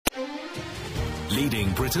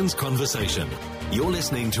leading Britain's conversation. You're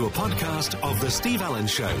listening to a podcast of The Steve Allen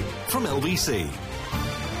Show from LBC.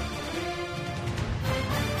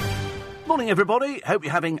 Morning, everybody. Hope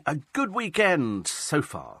you're having a good weekend so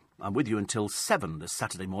far. I'm with you until 7 this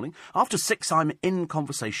Saturday morning. After 6, I'm in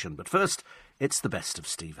conversation. But first, it's the best of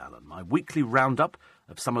Steve Allen, my weekly roundup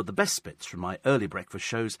of some of the best bits from my early breakfast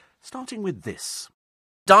shows, starting with this.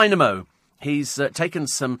 Dynamo. He's taken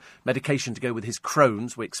some medication to go with his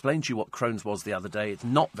Crohn's. We explained to you what Crohn's was the other day. It's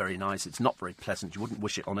not very nice. It's not very pleasant. You wouldn't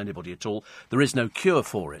wish it on anybody at all. There is no cure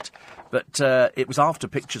for it. But it was after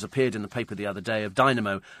pictures appeared in the paper the other day of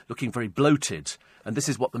Dynamo looking very bloated. And this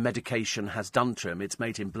is what the medication has done to him. It's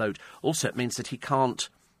made him bloat. Also, it means that he can't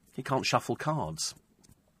shuffle cards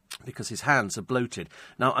because his hands are bloated.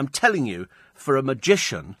 Now, I'm telling you, for a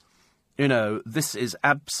magician, this is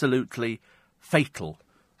absolutely fatal.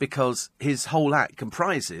 Because his whole act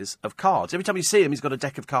comprises of cards. Every time you see him, he's got a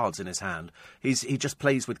deck of cards in his hand. He just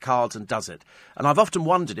plays with cards and does it. And I've often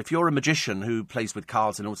wondered, if you're a magician who plays with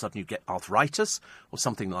cards and all of a sudden you get arthritis or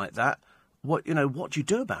something like that, what do you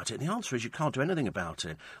do about it? And the answer is you can't do anything about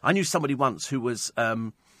it. I knew somebody once who was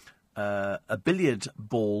a billiard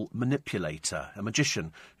ball manipulator, a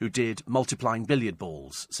magician who did multiplying billiard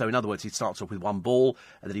balls. So in other words, he starts off with one ball,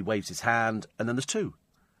 and then he waves his hand, and then there's 2.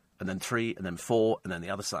 And then 3, and then 4, and then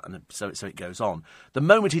the other side, and so it goes on. The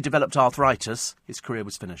moment he developed arthritis, his career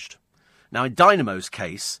was finished. Now, in Dynamo's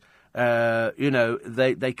case,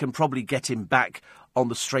 they can probably get him back on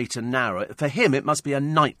the straight and narrow. For him, it must be a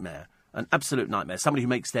nightmare, an absolute nightmare. Somebody who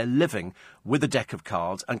makes their living with a deck of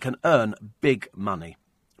cards and can earn big money,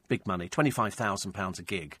 £25,000 a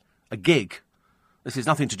gig. A gig. This is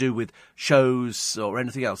nothing to do with shows or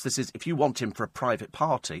anything else. This is, if you want him for a private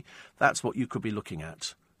party, that's what you could be looking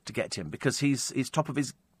at to get him, because he's top of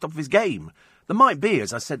his game. There might be,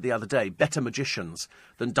 as I said the other day, better magicians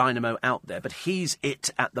than Dynamo out there, but he's it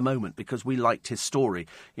at the moment because we liked his story.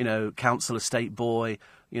 Council estate boy,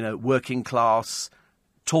 working class,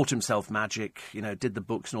 taught himself magic, did the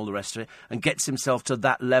books and all the rest of it, and gets himself to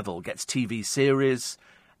that level, gets TV series,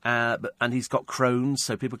 and he's got Crohn's,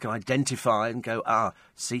 so people can identify and go,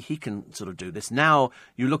 see, he can sort of do this. Now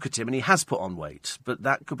you look at him and he has put on weight, but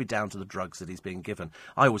that could be down to the drugs that he's being given.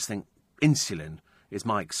 I always think insulin is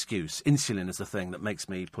my excuse. Insulin is the thing that makes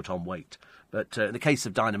me put on weight. But in the case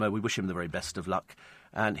of Dynamo, we wish him the very best of luck.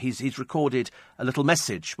 And he's recorded a little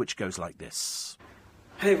message which goes like this.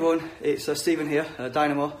 Hey everyone, it's Stephen here,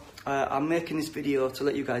 Dynamo. I'm making this video to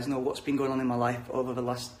let you guys know what's been going on in my life over the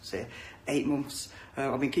last, say, 8 months.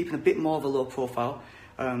 I've been keeping a bit more of a low profile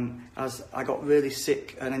as I got really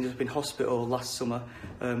sick and ended up in hospital last summer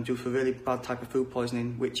due to a really bad type of food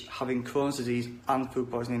poisoning, which, having Crohn's disease and food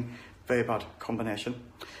poisoning, very bad combination.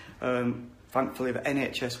 Thankfully, the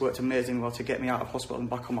NHS worked amazingly well to get me out of hospital and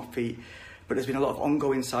back on my feet, but there's been a lot of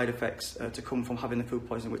ongoing side effects to come from having the food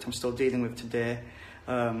poisoning, which I'm still dealing with today.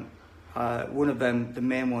 One of them, the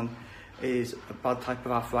main one, is a bad type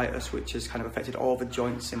of arthritis, which has kind of affected all the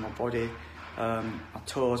joints in my body. My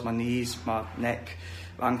toes, my knees, my neck,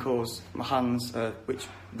 my ankles, my hands, which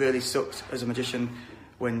really sucks as a magician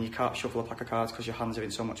when you can't shuffle a pack of cards because your hands are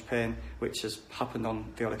in so much pain, which has happened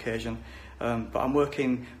on the odd occasion. But I'm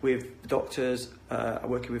working with doctors, I'm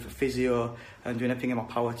working with a physio, and doing everything in my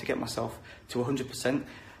power to get myself to 100%.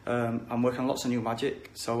 I'm working on lots of new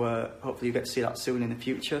magic, so hopefully you get to see that soon in the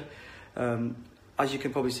future. As you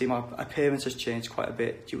can probably see, my appearance has changed quite a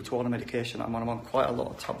bit due to all the medication I'm on. I'm on quite a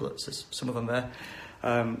lot of tablets, there's some of them there.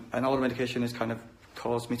 And all the medication has kind of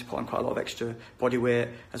caused me to put on quite a lot of extra body weight,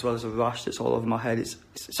 as well as a rash that's all over my head.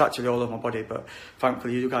 It's actually all over my body, but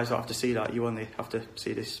thankfully you guys don't have to see that. You only have to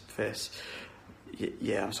see this face.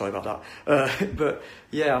 Yeah, I'm sorry about that. But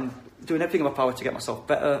yeah, I'm doing everything in my power to get myself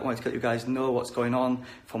better. I wanted to let you guys know what's going on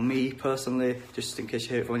for me personally, just in case you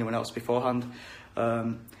hear it from anyone else beforehand.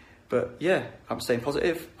 But yeah, I'm staying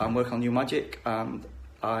positive, I'm working on new magic, and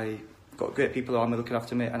I got great people around me looking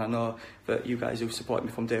after me, and I know that you guys who've supported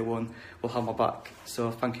me from day one will have my back.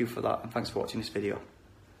 So thank you for that, and thanks for watching this video.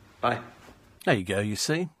 Bye. There you go, you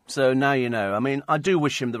see. So now you know. I mean, I do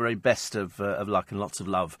wish him the very best of luck and lots of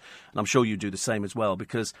love. And I'm sure you do the same as well,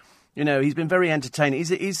 because, he's been very entertaining.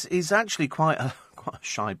 He's actually quite a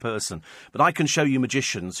shy person. But I can show you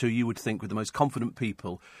magicians who you would think were the most confident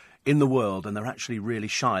people in the world, and they're actually really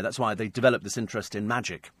shy. That's why they developed this interest in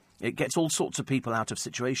magic. It gets all sorts of people out of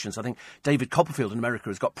situations. I think David Copperfield in America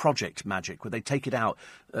has got Project Magic, where they take it out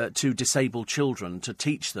to disabled children to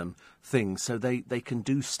teach them things so they can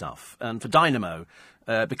do stuff. And for Dynamo,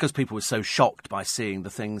 because people were so shocked by seeing the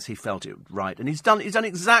things, he felt it right. And he's done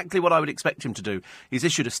exactly what I would expect him to do. He's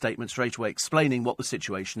issued a statement straight away explaining what the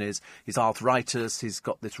situation is. His arthritis, he's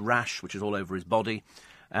got this rash which is all over his body,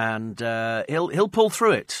 and he'll pull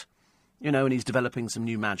through it. You know, and he's developing some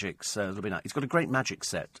new magic, so it'll be nice. He's got a great magic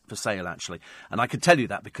set for sale, actually. And I can tell you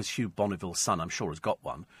that because Hugh Bonneville's son, I'm sure, has got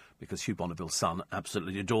one, because Hugh Bonneville's son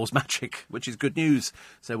absolutely adores magic, which is good news.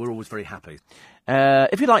 So we're always very happy.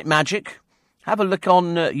 If you like magic, have a look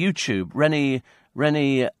on YouTube. Rennie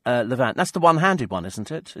Levant. That's the one-handed one,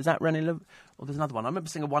 isn't it? Is that Rennie Levant? Or there's another one. I remember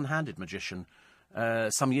seeing a one-handed magician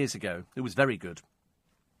some years ago. It was very good.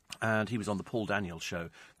 And he was on the Paul Daniels show,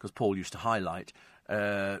 because Paul used to highlight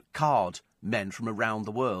card men from around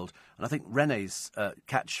the world. And I think Rene's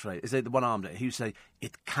catchphrase, is it the one-armed? He would say,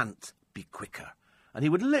 "It can't be quicker." And he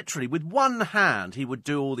would literally, with one hand, he would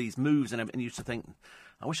do all these moves and everything. And you used to think,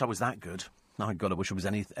 I wish I was that good. My God, I wish I was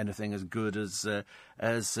anything as good as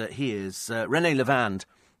he is. Rene Levand,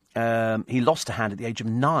 he lost a hand at the age of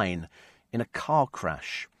 9 in a car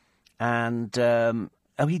crash. And,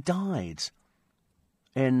 he died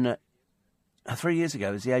in 3 years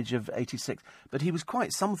ago, at the age of 86. But he was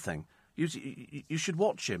quite something. You should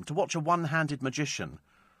watch him. To watch a one-handed magician,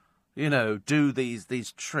 you know, do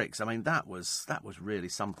these tricks. I mean, that was really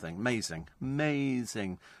something.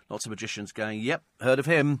 Amazing. Lots of magicians going, yep, heard of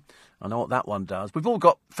him. I know what that one does. We've all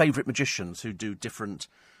got favourite magicians who do different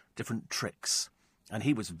tricks. And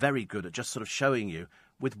he was very good at just sort of showing you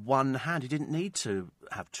with one hand. He didn't need to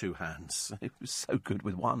have two hands. He was so good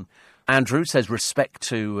with one. Andrew says, respect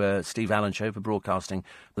to Steve Allen Show for broadcasting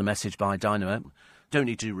the message by Dynamo. Don't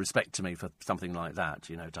need to do respect to me for something like that,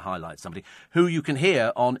 you know, to highlight somebody who you can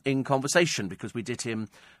hear on In Conversation, because we did him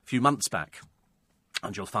a few months back.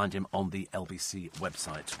 And you'll find him on the LBC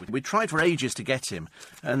website. We tried for ages to get him,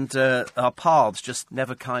 and our paths just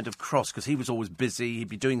never kind of crossed, because he was always busy. He'd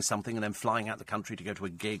be doing something and then flying out the country to go to a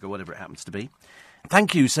gig or whatever it happens to be.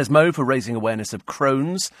 Thank you, says Mo, for raising awareness of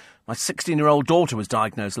Crohn's. My 16-year-old daughter was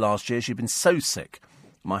diagnosed last year. She'd been so sick.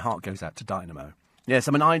 My heart goes out to Dynamo. Yes,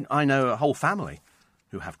 I mean, I know a whole family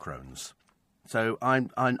who have Crohn's. So I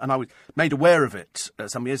was made aware of it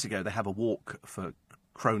some years ago. They have a walk for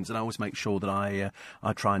Crohn's, and I always make sure that I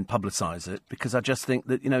try and publicise it, because I just think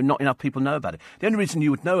that, you know, not enough people know about it. The only reason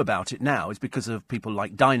you would know about it now is because of people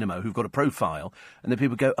like Dynamo, who've got a profile, and then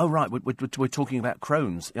people go, oh, right, we're talking about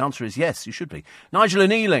Crohn's. The answer is yes, you should be. Nigel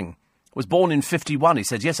Annealing was born in 51. He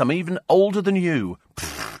said, yes, I'm even older than you.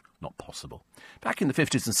 Pfft, not possible. Back in the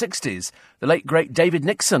 50s and 60s, the late, great David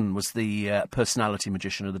Nixon was the personality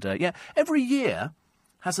magician of the day. Yeah, every year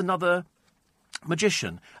has another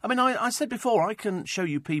magician. I mean, I said before, I can show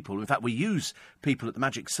you people. In fact, we use people at the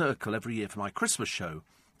Magic Circle every year for my Christmas show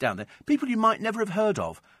down there. People you might never have heard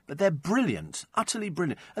of, but they're brilliant, utterly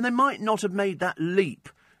brilliant. And they might not have made that leap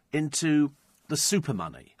into the super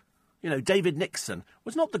money. You know, David Nixon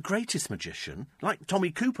was not the greatest magician, like Tommy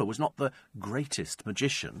Cooper was not the greatest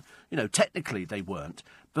magician. You know, technically they weren't,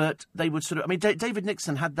 but they would sort of... I mean, David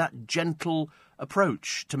Nixon had that gentle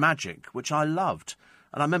approach to magic, which I loved.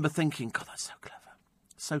 And I remember thinking, God, that's so clever.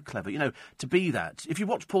 So clever. You know, to be that. If you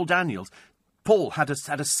watch Paul Daniels, Paul had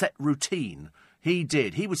a set routine. He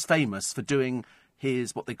did. He was famous for doing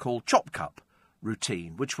his, what they call, chop cup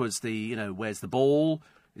routine, which was the, you know, where's the ball?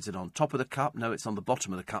 Is it on top of the cup? No, it's on the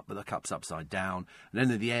bottom of the cup, but the cup's upside down. And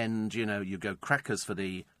then at the end, you know, you go crackers for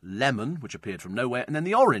the lemon, which appeared from nowhere, and then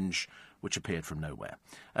the orange, which appeared from nowhere.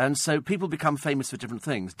 And so people become famous for different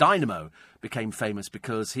things. Dynamo became famous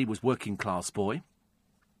because he was working class boy,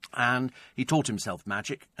 and he taught himself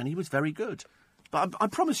magic, and he was very good. But I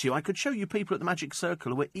promise you, I could show you people at the Magic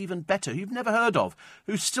Circle who are even better, who you've never heard of,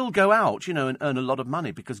 who still go out, you know, and earn a lot of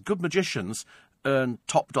money, because good magicians earn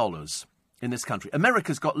top dollars in this country.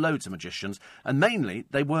 America's got loads of magicians, and mainly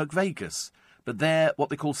they work Vegas. But they're what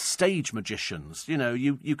they call stage magicians. You know,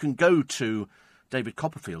 you can go to David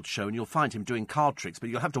Copperfield's show and you'll find him doing card tricks, but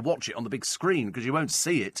you'll have to watch it on the big screen because you won't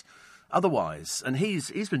see it otherwise. And he's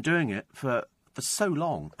been doing it for so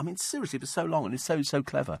long. I mean, seriously, for so long, and he's so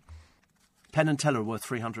clever. Penn and Teller are worth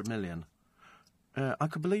 $300 million. I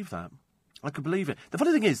could believe that. I could believe it. The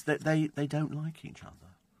funny thing is that they don't like each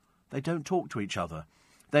other. They don't talk to each other.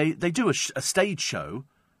 They do a stage show,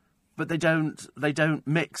 but they don't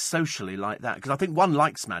mix socially like that. Because I think one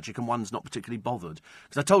likes magic and one's not particularly bothered.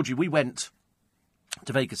 Because I told you, we went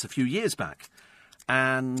to Vegas a few years back,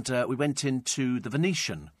 and we went into the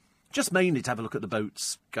Venetian, just mainly to have a look at the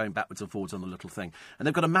boats going backwards and forwards on the little thing. And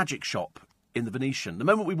they've got a magic shop in the Venetian. The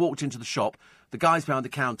moment we walked into the shop, the guys behind the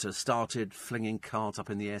counter started flinging cards up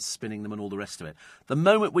in the air, spinning them and all the rest of it. The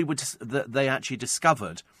moment they actually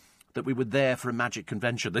discovered that we were there for a magic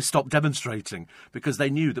convention, they stopped demonstrating because they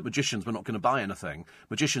knew that magicians were not going to buy anything.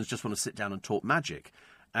 Magicians just want to sit down and talk magic.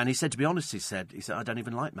 And he said, to be honest, he said, I don't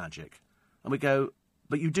even like magic. And we go,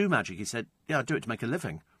 but you do magic? He said, yeah, I do it to make a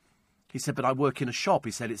living. He said, but I work in a shop.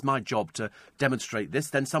 He said, it's my job to demonstrate this,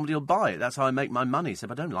 then somebody will buy it. That's how I make my money. He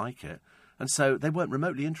said, I don't like it. And so they weren't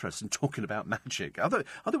remotely interested in talking about magic. I thought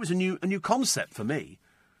it was a new concept for me.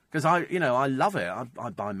 Because I love it. I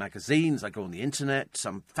buy magazines. I go on the internet.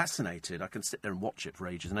 I'm fascinated. I can sit there and watch it for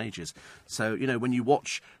ages and ages. So when you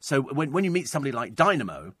watch, when you meet somebody like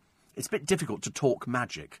Dynamo, it's a bit difficult to talk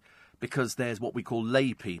magic because there's what we call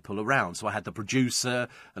lay people around. So I had the producer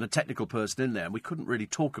and a technical person in there, and we couldn't really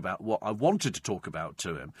talk about what I wanted to talk about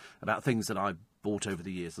to him, about things that I bought over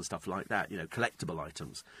the years and stuff like that. Collectible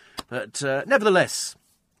items. But nevertheless,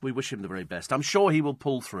 we wish him the very best. I'm sure he will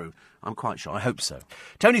pull through. I'm quite sure. I hope so.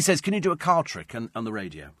 Tony says, can you do a card trick on the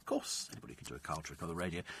radio? Of course, anybody can do a card trick on the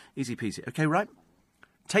radio. Easy peasy. OK, right.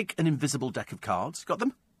 Take an invisible deck of cards. Got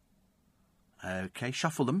them? OK,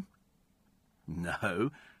 shuffle them. No.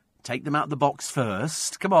 Take them out of the box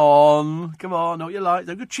first. Come on. Know what you like.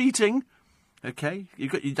 Don't go cheating. OK,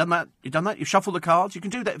 you've done that. You shuffle the cards. You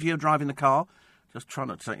can do that if you're driving the car. Just try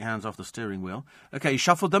not to take your hands off the steering wheel. OK, you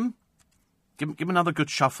shuffled them. Give him another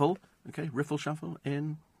good shuffle. OK, riffle shuffle.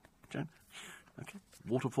 In. OK,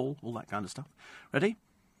 waterfall, all that kind of stuff. Ready?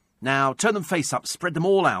 Now, turn them face up. Spread them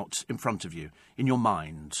all out in front of you, in your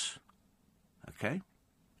mind. OK?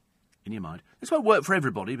 In your mind. This won't work for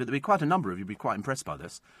everybody, but there'll be quite a number of you. You'll be quite impressed by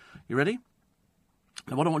this. You ready?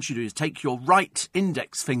 Now, what I want you to do is take your right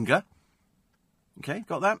index finger. OK,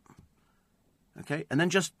 got that? OK, and then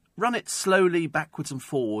just run it slowly backwards and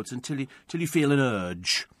forwards until you feel an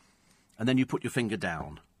urge. And then you put your finger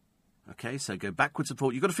down. OK, so go backwards and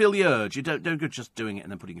forwards. You've got to feel the urge. You don't go just doing it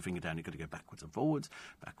and then putting your finger down. You've got to go backwards and forwards,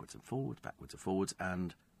 backwards and forwards, backwards and forwards,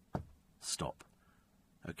 and stop.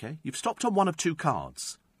 OK, you've stopped on one of two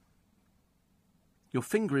cards. Your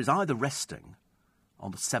finger is either resting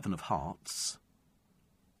on the 7 of hearts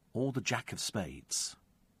or the Jack of spades.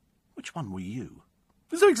 Which one were you?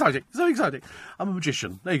 So exciting. I'm a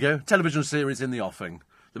magician. There you go. Television series in the offing.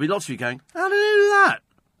 There'll be lots of you going, how did he do that?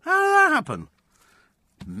 How did that happen?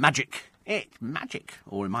 Magic. It's magic.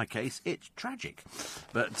 Or in my case, it's tragic.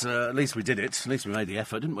 But at least we did it. At least we made the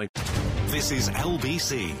effort, didn't we? This is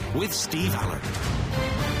LBC with Steve Allen.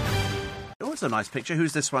 Oh, it's a nice picture.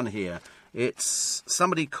 Who's this one here? It's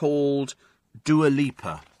somebody called Dua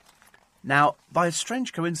Lipa. Now, by a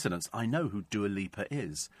strange coincidence, I know who Dua Lipa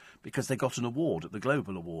is because they got an award at the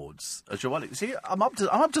Global Awards. See, I'm up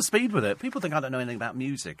to speed with it. People think I don't know anything about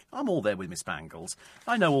music. I'm all there with Miss Bangles.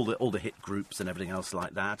 I know all the hit groups and everything else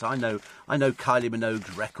like that. I know Kylie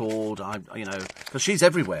Minogue's record. Because she's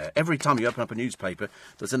everywhere. Every time you open up a newspaper,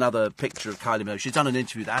 there's another picture of Kylie Minogue. She's done an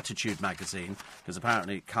interview with Attitude magazine because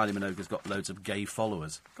apparently Kylie Minogue has got loads of gay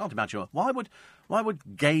followers. Can't imagine why would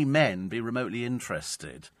gay men be remotely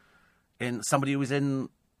interested in somebody who was in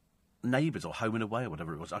Neighbours or Home and Away or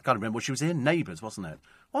whatever it was. I can't remember what she was in. Neighbours, wasn't it?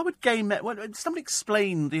 Why would gay men... somebody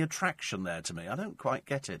explain the attraction there to me. I don't quite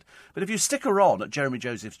get it. But if you stick her on at Jeremy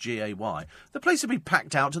Joseph's GAY, the place would be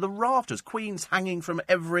packed out to the rafters. Queens hanging from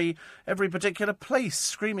every particular place,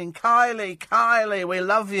 screaming, Kylie, Kylie, we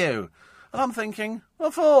love you. And I'm thinking,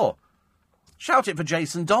 what for? Shout it for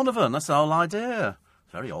Jason Donovan. That's the whole idea.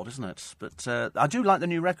 Very odd, isn't it? But I do like the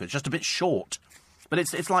new record. It's just a bit short. But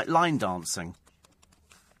it's like line dancing.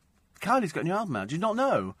 Kylie's got a new album out. Did you not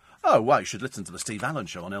know? Oh, well, you should listen to the Steve Allen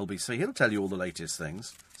Show on LBC. He'll tell you all the latest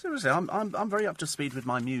things. Seriously, I'm very up to speed with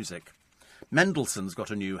my music. Mendelssohn's got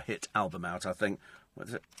a new hit album out, I think. What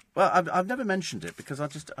is it? Well, I've never mentioned it because I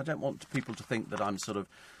don't want people to think that I'm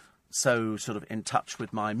so in touch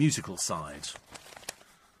with my musical side.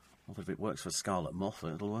 Although if it works for Scarlett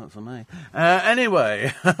Moffat, it'll work for me.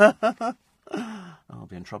 Anyway, I'll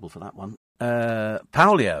be in trouble for that one.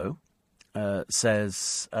 Paolio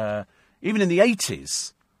says, even in the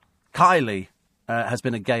 80s, Kylie has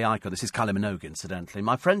been a gay icon. This is Kylie Minogue, incidentally.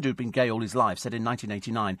 My friend who'd been gay all his life said in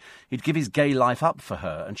 1989 he'd give his gay life up for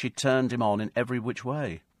her, and she turned him on in every which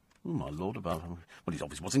way. Oh, my Lord, about him. Well, he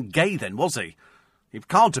obviously wasn't gay then, was he? He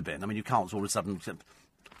can't have been. I mean, you can't all of a sudden...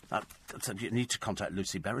 you need to contact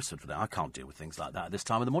Lucy Beresford for that. I can't deal with things like that at this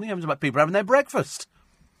time of the morning. It's about people having their breakfast.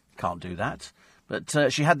 Can't do that.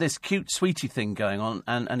 But she had this cute sweetie thing going on,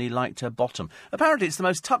 and he liked her bottom. Apparently it's the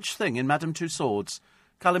most touched thing in Madame Tussauds.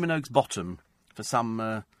 Kylie Minogue's bottom, for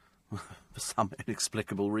some for some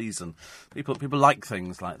inexplicable reason. People like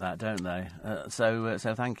things like that, don't they? So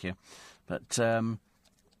thank you. But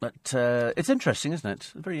it's interesting, isn't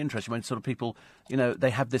it? Very interesting when sort of people, they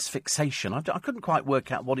have this fixation. I couldn't quite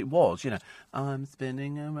work out what it was, I'm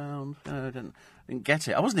spinning around. I didn't get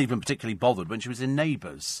it. I wasn't even particularly bothered when she was in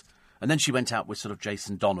Neighbours. And then she went out with sort of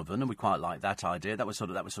Jason Donovan, and we quite liked that idea. That was sort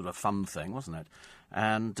of a fun thing, wasn't it?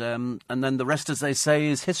 And then the rest, as they say,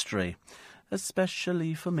 is history.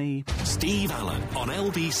 Especially for me. Steve Allen on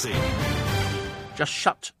LBC. Just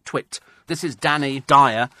shut twit. This is Danny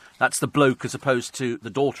Dyer. That's the bloke as opposed to the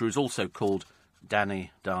daughter who's also called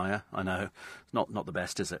Danny Dyer. I know. It's not the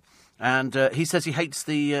best, is it? And he says he hates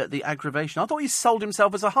the aggravation. I thought he sold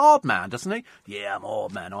himself as a hard man, doesn't he? Yeah, I'm a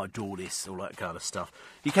hard man. I do this, all that kind of stuff.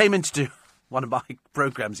 He came in to do one of my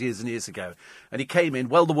programmes years and years ago. And he came in,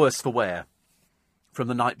 well, the worse for wear, from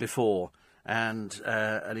the night before. And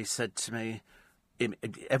he said to me,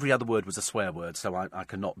 every other word was a swear word, so I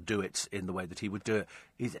cannot do it in the way that he would do it.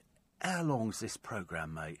 He said, how long's this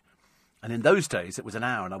programme, mate? And in those days, it was an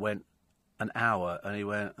hour, and I went, an hour, and he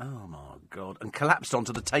went, oh, my God, and collapsed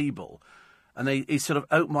onto the table. And he sort of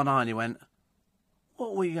opened one eye, and he went,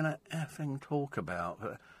 what were you going to effing talk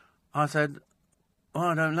about? I said, well,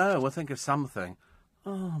 I don't know, we'll think of something.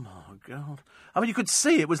 Oh, my God. I mean, you could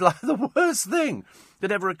see it was like the worst thing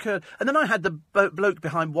that ever occurred. And then I had the bloke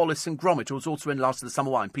behind Wallace and Gromit, who was also in Last of the Summer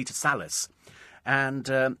Wine, Peter Sallis.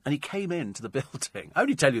 And he came into the building. I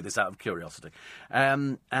only tell you this out of curiosity.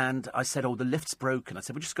 And I said, the lift's broken. I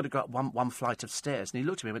said, we've just got to go up one flight of stairs. And he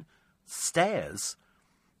looked at me and went, stairs?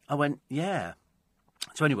 I went, yeah.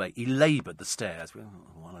 So anyway, he laboured the stairs,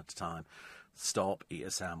 one at a time. Stop, eat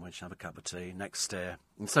a sandwich, have a cup of tea, next stair.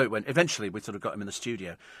 And so it went. Eventually, we sort of got him in the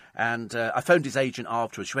studio. And I phoned his agent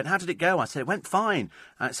afterwards. She went, how did it go? I said, it went fine.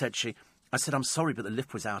 And I said, I'm sorry, but the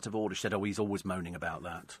lift was out of order. She said, he's always moaning about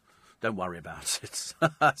that. Don't worry about it.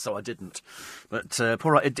 So I didn't. But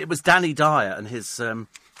poor, it was Danny Dyer and his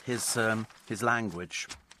language.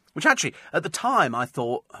 Which actually, at the time, I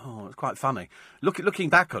thought, it's quite funny. Looking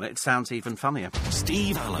back on it, it sounds even funnier.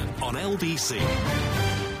 Steve Allen on LBC.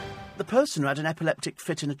 The person who had an epileptic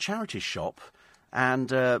fit in a charity shop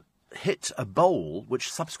and hit a bowl,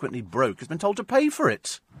 which subsequently broke, has been told to pay for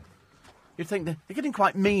it. You'd think they're getting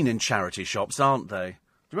quite mean in charity shops, aren't they?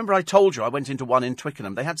 Do you remember I told you I went into one in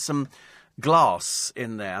Twickenham? They had some glass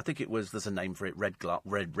in there. I think it was, there's a name for it, red,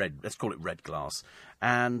 let's call it red glass.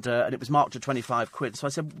 And it was marked at 25 quid. So I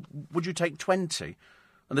said, would you take 20?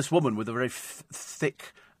 And this woman with a very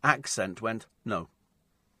thick accent went, no.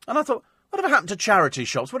 And I thought, whatever happened to charity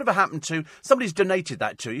shops? Whatever happened to... Somebody's donated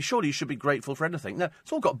that to you. Surely you should be grateful for anything. No,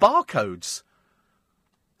 it's all got barcodes.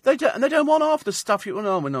 They don't want half the stuff you...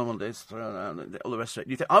 No, we don't want this. All the rest of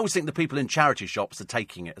it. I always think the people in charity shops are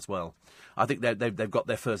taking it as well. I think they've got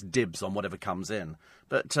their first dibs on whatever comes in.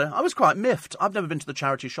 But I was quite miffed. I've never been to the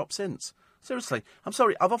charity shop since. Seriously. I'm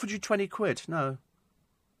sorry, I've offered you 20 quid. No.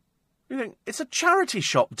 You think, it's a charity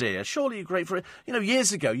shop, dear. Surely you're great for it.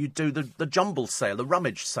 Years ago, you'd do the jumble sale, the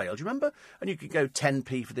rummage sale. Do you remember? And you could go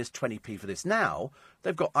 10p for this, 20p for this. Now,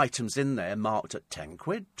 they've got items in there marked at 10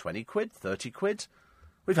 quid, 20 quid, 30 quid.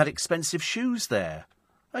 We've had expensive shoes there.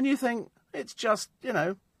 And you think, it's just,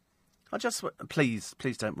 Please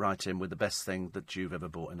don't write in with the best thing that you've ever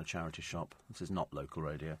bought in a charity shop. This is not local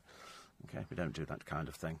radio. Okay, we don't do that kind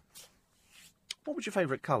of thing. What was your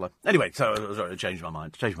favourite colour? Anyway, sorry, I changed my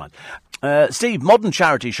mind. Steve, modern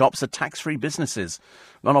charity shops are tax-free businesses,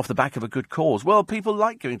 run off the back of a good cause. Well, people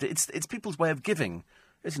like giving. It's people's way of giving,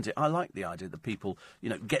 isn't it? I like the idea that people,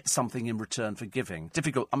 get something in return for giving.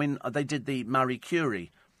 Difficult. I mean, they did the Marie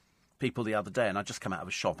Curie people the other day, and I'd just come out of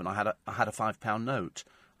a shop, and I had a £5 note,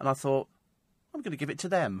 and I thought, I'm going to give it to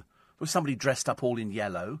them. There was somebody dressed up all in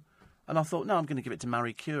yellow, and I thought, no, I'm going to give it to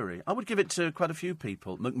Marie Curie. I would give it to quite a few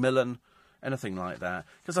people, Macmillan, anything like that.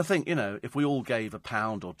 Because I think, if we all gave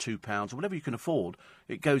 £1 or £2 or whatever you can afford,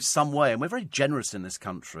 it goes some way. And we're very generous in this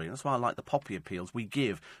country. That's why I like the poppy appeals. We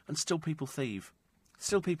give, and still people thieve.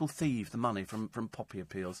 Still people thieve the money from poppy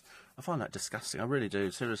appeals. I find that disgusting. I really do.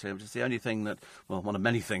 Seriously, it's the only thing that, well, one of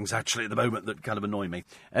many things, actually, at the moment that kind of annoy me.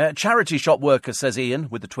 Charity shop worker, says Ian,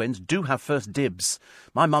 with the twins, do have first dibs.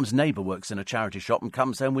 My mum's neighbour works in a charity shop and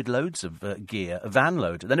comes home with loads of gear, a van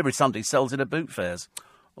load. Then every Sunday sells it at boot fairs.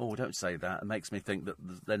 Oh, don't say that. It makes me think that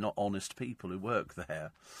they're not honest people who work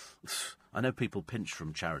there. I know people pinch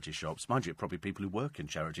from charity shops. Mind you, probably people who work in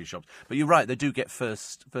charity shops. But you're right, they do get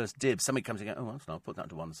first dibs. Somebody comes and goes, oh, I'll put that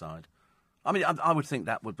to one side. I mean, I would think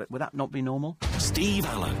would that not be normal? Steve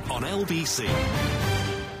Allen on LBC.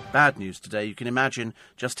 Bad news today. You can imagine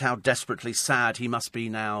just how desperately sad he must be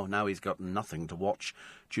now. Now he's got nothing to watch.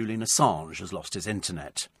 Julian Assange has lost his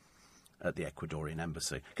internet. at the Ecuadorian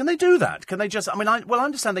embassy. Can they do that? Can they just... I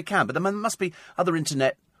understand they can, but there must be other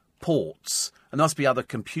internet ports, and there must be other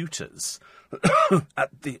computers at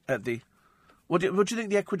the... What do you think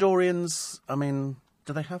the Ecuadorians...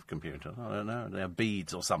 do they have computers? I don't know. They have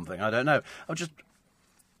beads or something. I don't know.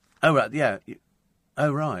 Oh, right, yeah.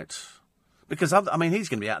 Oh, right. Because, he's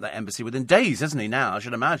going to be at that embassy within days, isn't he, now? I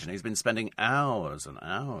should imagine. He's been spending hours and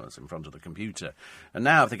hours in front of the computer. And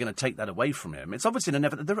now, if they're going to take that away from him, it's obviously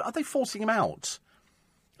are they forcing him out?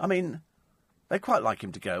 They quite like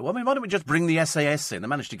him to go. Well, why don't we just bring the SAS in? They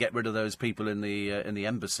managed to get rid of those people in the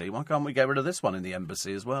embassy. Why can't we get rid of this one in the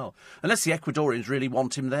embassy as well? Unless the Ecuadorians really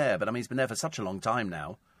want him there. But, he's been there for such a long time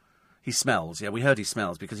now. He smells. Yeah, we heard he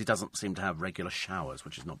smells because he doesn't seem to have regular showers,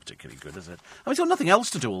 which is not particularly good, is it? He's got nothing else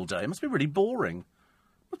to do all day. It must be really boring.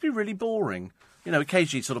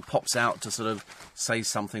 Occasionally he sort of pops out to sort of say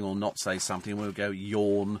something or not say something, and we'll go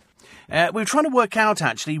yawn. We were trying to work out,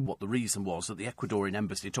 actually, what the reason was that the Ecuadorian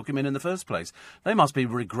embassy took him in the first place. They must be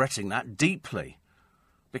regretting that deeply,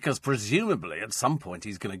 because presumably at some point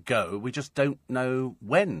he's going to go. We just don't know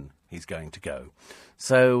when he's going to go.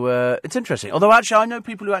 So it's interesting. Although, actually, I know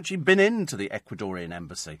people who actually been into the Ecuadorian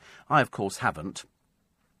embassy. I, of course, haven't.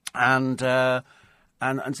 And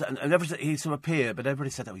everything, he sort of appeared, but everybody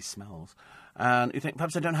said, he smells. And you think,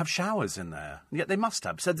 perhaps they don't have showers in there. And yet they must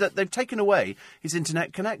have. So they've taken away his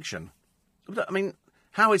internet connection.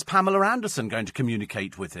 How is Pamela Anderson going to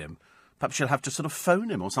communicate with him? Perhaps she'll have to sort of phone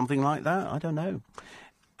him or something like that. I don't know.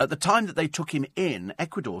 At the time that they took him in,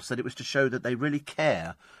 Ecuador said it was to show that they really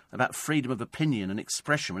care about freedom of opinion and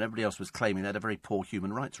expression when everybody else was claiming they had a very poor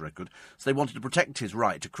human rights record. So they wanted to protect his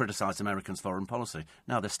right to criticise Americans' foreign policy.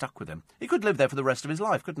 Now they're stuck with him. He could live there for the rest of his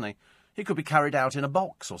life, couldn't he? He could be carried out in a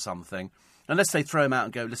box or something. Unless they throw him out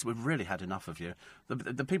and go, listen, we've really had enough of you.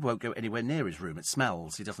 The people won't go anywhere near his room. It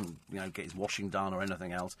smells. He doesn't, get his washing done or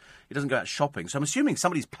anything else. He doesn't go out shopping. So I'm assuming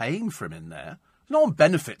somebody's paying for him in there. He's not on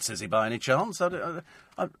benefits, is he, by any chance?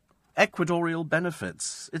 Ecuadorial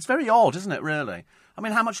benefits. It's very odd, isn't it, really?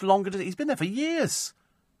 How much longer he's been there for years.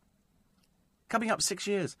 Coming up 6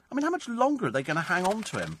 years. How much longer are they going to hang on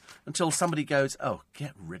to him until somebody goes, oh,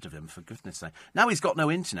 get rid of him, for goodness sake. Now he's got no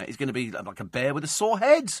internet. He's going to be like a bear with a sore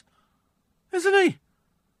head. Isn't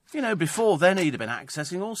he? Before then he'd have been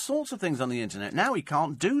accessing all sorts of things on the internet. Now he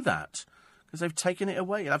can't do that because they've taken it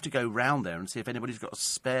away. You'll have to go round there and see if anybody's got a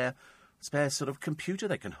spare sort of computer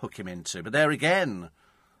they can hook him into. But there again,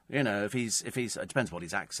 if he's, it depends what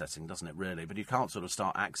he's accessing, doesn't it, really? But you can't sort of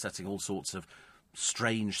start accessing all sorts of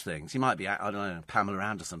strange things. He might be, I don't know, Pamela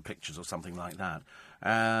Anderson pictures or something like that.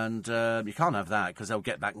 And you can't have that because they'll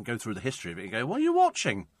get back and go through the history of it and go, what are you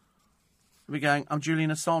watching? We're going, I'm Julian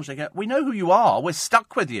Assange. They go, we know who you are. We're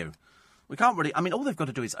stuck with you. We can't really... all they've got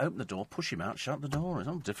to do is open the door, push him out, shut the door. It's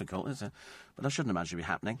not difficult, is it? But I shouldn't imagine it be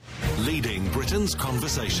happening. Leading Britain's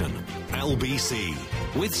conversation. LBC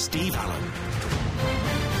with Steve Allen.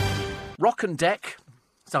 Rock and Deck.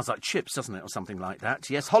 Sounds like chips, doesn't it? Or something like that.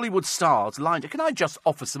 Yes, Hollywood stars lined up. Can I just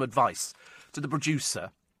offer some advice to the producer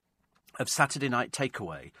of Saturday Night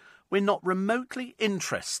Takeaway? We're not remotely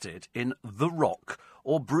interested in The Rock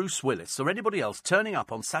or Bruce Willis or anybody else turning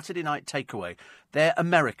up on Saturday Night Takeaway. They're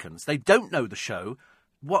Americans. They don't know the show.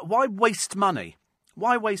 Why waste money?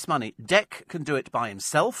 Why waste money? Deck can do it by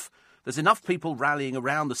himself. There's enough people rallying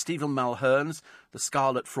around the Stephen Mulherns, the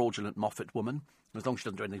Scarlet Fraudulent Moffat woman. As long as she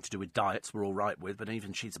doesn't do anything to do with diets, we're all right with, but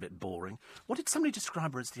even she's a bit boring. What did somebody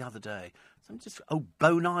describe her as the other day?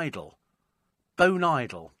 Bone idle. Bone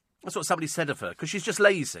idle. That's what somebody said of her, because she's just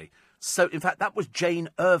lazy. So, in fact, that was Jane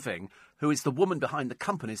Irving, who is the woman behind the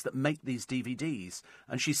companies that make these DVDs.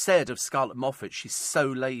 And she said of Scarlett Moffat, she's so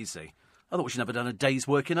lazy. I thought she'd never done a day's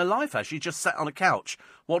work in her life, has she? Just sat on a couch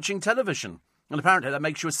watching television. And apparently that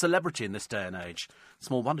makes you a celebrity in this day and age.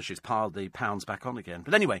 Small wonder she's piled the pounds back on again.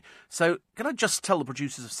 But anyway, so can I just tell the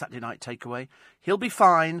producers of Saturday Night Takeaway, he'll be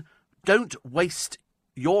fine. Don't waste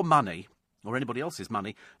your money, or anybody else's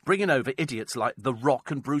money, bringing over idiots like The Rock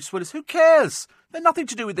and Bruce Willis. Who cares? They're nothing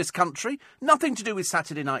to do with this country. Nothing to do with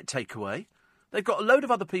Saturday Night Takeaway. They've got a load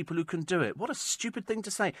of other people who can do it. What a stupid thing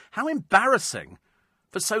to say. How embarrassing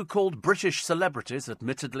for so-called British celebrities.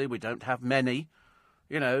 Admittedly, we don't have many.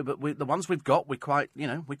 But the ones we've got, we quite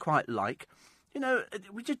like.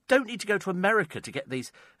 We just don't need to go to America to get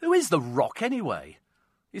these. Who is The Rock, anyway?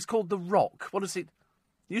 He's called The Rock. What is it?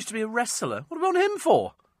 He used to be a wrestler. What do we want him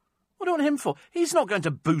for? What do you want him for? He's not going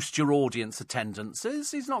to boost your audience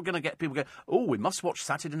attendances. He's not going to get people going, oh, we must watch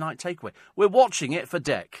Saturday Night Takeaway. We're watching it for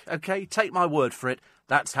Deck, OK? Take my word for it.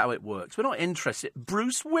 That's how it works. We're not interested.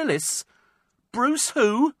 Bruce Willis? Bruce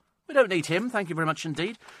who? We don't need him, thank you very much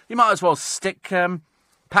indeed. You might as well stick...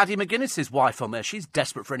 Paddy McGuinness's wife on there. She's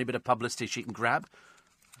desperate for any bit of publicity she can grab.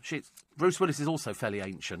 Bruce Willis is also fairly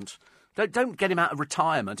ancient. Don't get him out of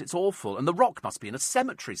retirement. It's awful. And The Rock must be in a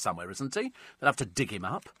cemetery somewhere, isn't he? They'll have to dig him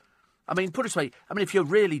up. I mean, put it this way. I mean, if you're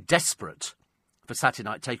really desperate for Saturday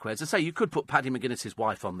Night Takeaway, as I say, you could put Paddy McGuinness's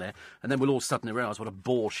wife on there, and then we'll all suddenly realise what a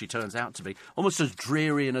bore she turns out to be. Almost as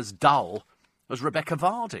dreary and as dull as Rebecca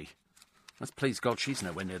Vardy. Let's please God she's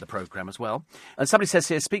nowhere near the programme as well. And somebody says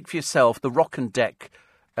here, speak for yourself, The Rock and Deck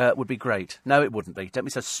would be great. No, it wouldn't be. Don't be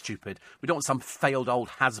so stupid. We don't want some failed old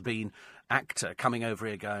has-been actor coming over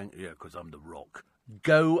here going, yeah, because I'm The Rock.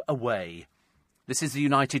 Go away. This is the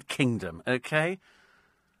United Kingdom, OK?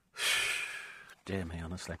 Dear me,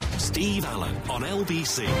 honestly. Steve Allen on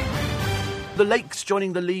LBC. The Lakes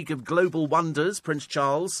joining the League of Global Wonders, Prince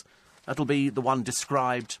Charles. That'll be the one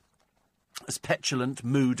described as petulant,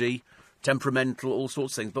 moody, temperamental, all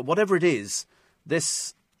sorts of things. But whatever it is,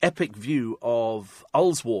 this epic view of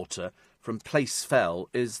Ullswater from Place Fell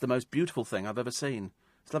is the most beautiful thing I've ever seen.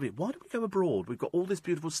 It's lovely. Why do we go abroad? We've got all this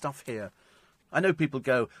beautiful stuff here. I know people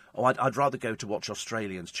go, oh, I'd rather go to watch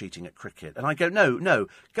Australians cheating at cricket. And I go, no,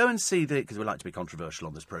 go and see because we like to be controversial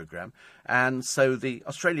on this programme. And so the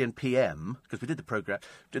Australian PM, because we did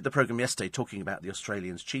the programme yesterday talking about the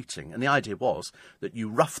Australians cheating. And the idea was that you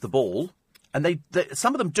rough the ball, and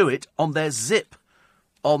some of them do it on their zip,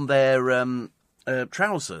 on their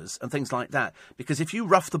trousers and things like that. Because if you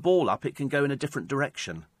rough the ball up, it can go in a different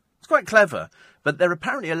direction. It's quite clever, but they're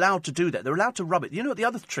apparently allowed to do that. They're allowed to rub it. You know what the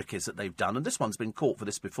other trick is that they've done, and this one's been caught for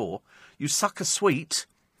this before? You suck a sweet,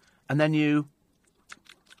 and then you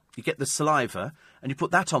get the saliva, and you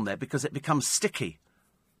put that on there because it becomes sticky.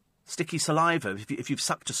 Sticky saliva if you've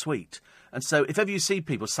sucked a sweet. And so if ever you see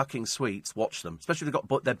people sucking sweets, watch them, especially if they've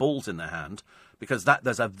got their balls in their hand, because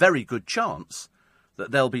there's a very good chance that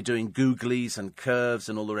they'll be doing googlies and curves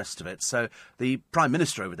and all the rest of it. So the Prime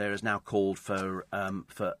Minister over there has now called for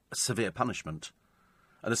severe punishment.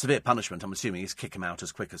 And the severe punishment, I'm assuming, is kick them out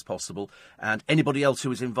as quick as possible. And anybody else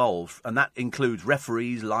who is involved, and that includes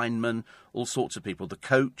referees, linemen, all sorts of people, the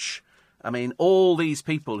coach. I mean, all these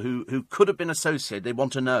people who could have been associated, they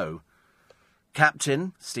want to know.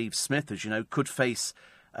 Captain Steve Smith, as you know, could face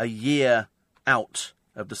a year out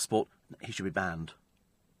of the sport. He should be banned.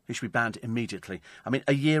 He should be banned immediately. I mean,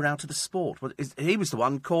 a year out of the sport. He was the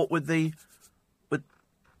one caught with he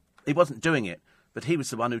wasn't doing it, but he was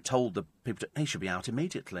the one who told the people he should be out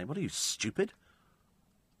immediately. What are you, stupid?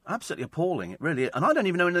 Absolutely appalling, it really is. And I don't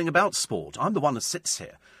even know anything about sport. I'm the one that sits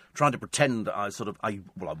here trying to pretend that I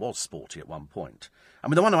was sporty at one point. I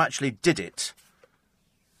mean, the one who actually did it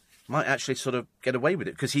might actually sort of get away with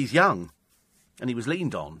it because he's young and he was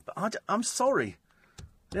leaned on. But I'm sorry.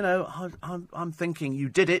 You know, I'm thinking you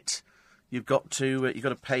did it. You've got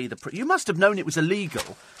to pay the. You must have known it was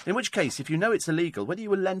illegal. In which case, if you know it's illegal, whether you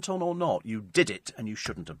were lent on or not, you did it, and you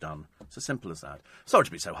shouldn't have done. It's as simple as that. Sorry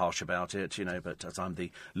to be so harsh about it, you know, but as I'm the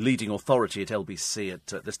leading authority at LBC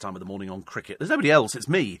at this time of the morning on cricket, there's nobody else. It's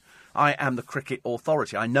me. I am the cricket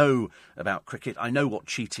authority. I know about cricket. I know what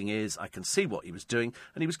cheating is. I can see what he was doing,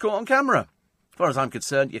 and he was caught on camera. As far as I'm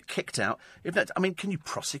concerned, you're kicked out. Can you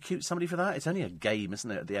prosecute somebody for that? It's only a game, isn't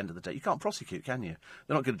it, at the end of the day? You can't prosecute, can you?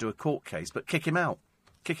 They're not going to do a court case, but kick him out.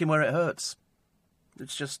 Kick him where it hurts.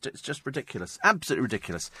 It's just ridiculous. Absolutely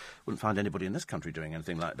ridiculous. Wouldn't find anybody in this country doing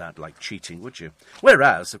anything like that, like cheating, would you?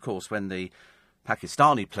 Whereas, of course, when the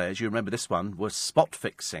Pakistani players, you remember this one, were spot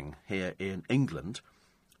fixing here in England,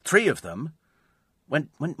 3 of them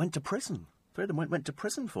went to prison. 3 of them went to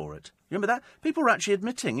prison for it. You remember that? People were actually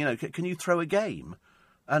admitting, you know, can you throw a game?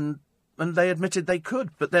 And they admitted they could,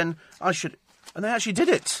 but then and they actually did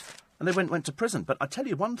it. And they went to prison. But I tell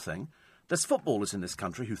you one thing, there's footballers in this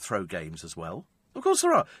country who throw games as well. Of course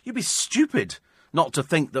there are. You'd be stupid not to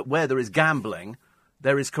think that where there is gambling,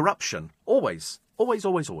 there is corruption. Always. Always,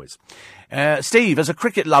 always, always. Steve, as a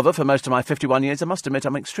cricket lover for most of my 51 years, I must admit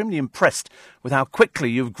I'm extremely impressed with how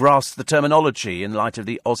quickly you've grasped the terminology in light of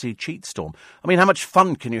the Aussie cheat storm. I mean, how much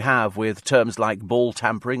fun can you have with terms like ball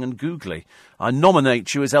tampering and googly? I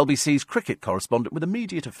nominate you as LBC's cricket correspondent with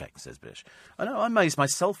immediate effect, says Bish. I know, I amaze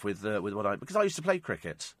myself with because I used to play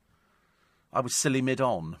cricket. I was silly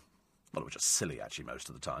mid-on. Well, it was just silly, actually, most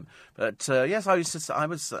of the time. But, yes, I was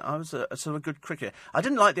a sort of a good cricketer. I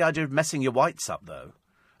didn't like the idea of messing your whites up, though.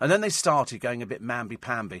 And then they started going a bit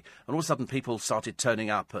mamby-pamby. And all of a sudden, people started turning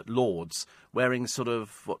up at Lord's wearing sort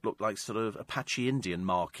of what looked like sort of Apache Indian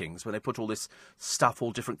markings, where they put all this stuff,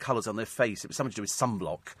 all different colours on their face. It was something to do with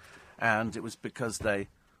sunblock. And it was because it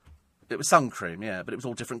was sun cream, yeah, but it was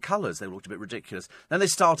all different colours. They looked a bit ridiculous. Then they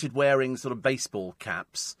started wearing sort of baseball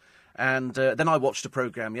caps. And then I watched a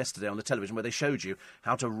programme yesterday on the television where they showed you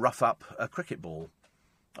how to rough up a cricket ball.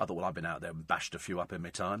 I thought, well, I've been out there and bashed a few up in my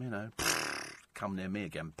time, you know. Come near me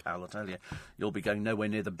again, pal, I tell you. You'll be going nowhere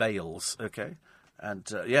near the bales, OK? And,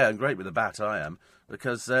 and great with the bat, I am,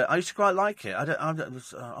 because I used to quite like it.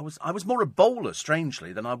 I was more a bowler,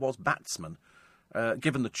 strangely, than I was batsman,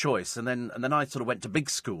 given the choice. And then I sort of went to big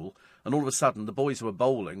school, and all of a sudden the boys who were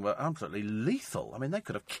bowling were absolutely lethal. I mean, they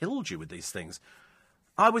could have killed you with these things.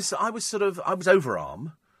 I was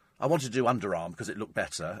overarm. I wanted to do underarm because it looked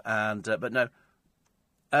better, but no.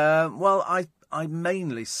 I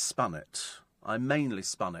mainly spun it. I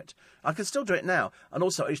can still do it now. And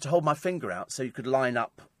also, I used to hold my finger out so you could line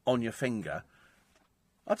up on your finger.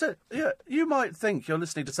 I tell you, you might think you're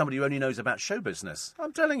listening to somebody who only knows about show business.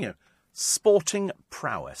 I'm telling you. Sporting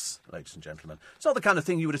prowess, ladies and gentlemen. It's not the kind of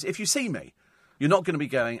thing you would... If you see me, you're not going to be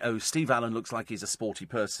going, oh, Steve Allen looks like he's a sporty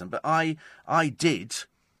person. But I did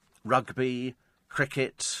rugby,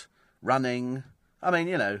 cricket, running. I mean,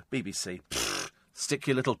 you know, BBC. Stick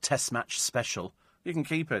your little test match special. You can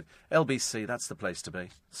keep it. LBC, that's the place to be.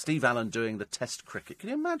 Steve Allen doing the test cricket. Can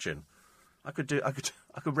you imagine? I could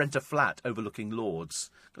rent a flat overlooking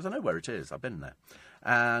Lords, because I know where it is. I've been there.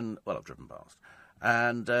 And, well, I've driven past.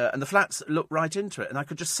 And the flats look right into it. And I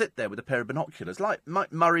could just sit there with a pair of binoculars, like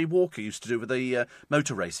Murray Walker used to do with the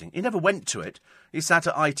motor racing. He never went to it. He sat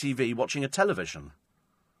at ITV watching a television.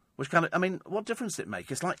 Which kind of, I mean, what difference does it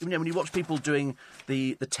make? It's like, you know, when you watch people doing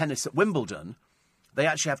the tennis at Wimbledon, they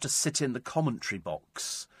actually have to sit in the commentary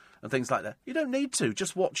box and things like that. You don't need to.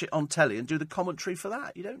 Just watch it on telly and do the commentary for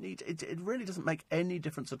that. You don't need... It really doesn't make any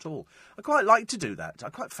difference at all. I quite like to do that. I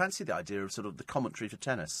quite fancy the idea of sort of the commentary for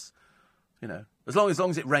tennis. You know, as long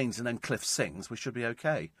as it rains and then Cliff sings, we should be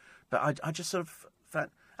okay. But I just sort of...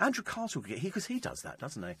 Andrew Castle could get... Because he does that,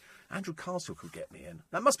 doesn't he? Andrew Castle could get me in.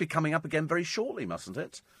 That must be coming up again very shortly, mustn't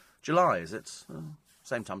it? July, is it?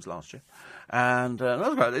 Same time as last year. And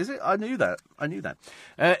that's right, is it? I knew that.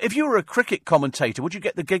 If you were a cricket commentator, would you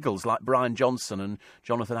get the giggles like Brian Johnson and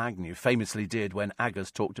Jonathan Agnew famously did when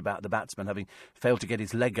Aggers talked about the batsman having failed to get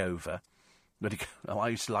his leg over? But I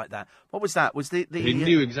used to like that. What was that? He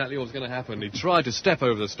knew exactly what was going to happen. He tried to step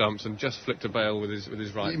over the stumps and just flicked a bail with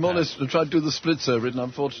his right. He more or less tried to do the splits over it, and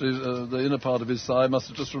unfortunately the inner part of his thigh must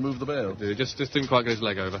have just removed the bail. He just didn't quite get his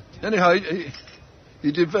leg over. Anyhow,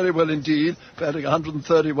 he did very well indeed, batting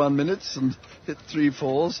 131 minutes and hit 3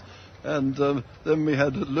 fours. And then we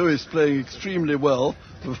had Lewis playing extremely well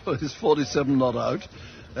for his 47 not out.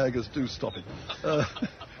 Aggers, do stop it.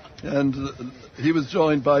 And he was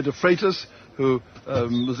joined by De Freitas, who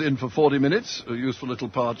was in for 40 minutes, a useful little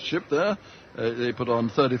partnership there. They put on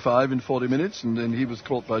 35 in 40 minutes, and then he was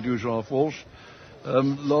caught by Dujon Walsh.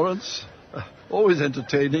 Lawrence, always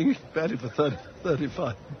entertaining, batted for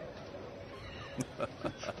 35.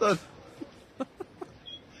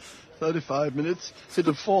 35 minutes, hit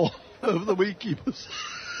a 4 over the wicketkeepers.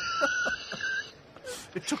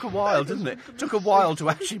 It took a while, didn't it? It took a while to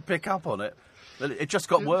actually pick up on it. It just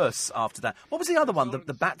got worse after that. What was the other one?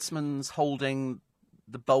 The batsman's holding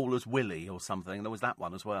the bowler's willy or something. There was that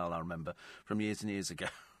one as well, I remember, from years and years ago.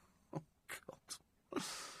 Oh, God.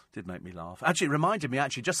 Did make me laugh. Actually, it reminded me,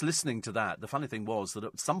 just listening to that, the funny thing was that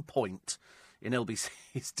at some point in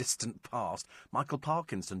LBC's distant past, Michael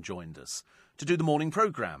Parkinson joined us to do the morning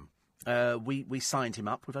programme. We signed him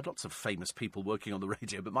up. We've had lots of famous people working on the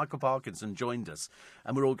radio, but Michael Parkinson joined us,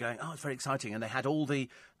 and we're all going, oh, it's very exciting. And they had all the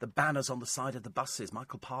banners on the side of the buses.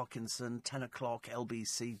 Michael Parkinson, 10 o'clock,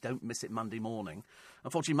 LBC, don't miss it Monday morning.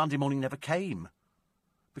 Unfortunately, Monday morning never came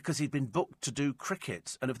because he'd been booked to do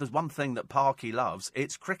cricket. And if there's one thing that Parky loves,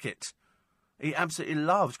 it's cricket. He absolutely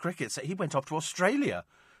loves cricket. So he went off to Australia.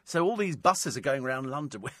 So all these buses are going around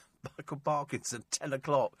London with Michael Parkinson, 10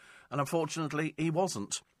 o'clock. And unfortunately, he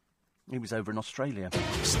wasn't. He was over in Australia.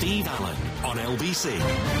 Steve Allen on LBC.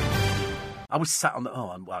 I was sat on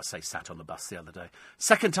the bus the other day.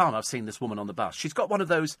 Second time I've seen this woman on the bus. She's got one of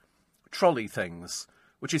those trolley things,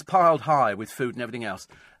 which is piled high with food and everything else.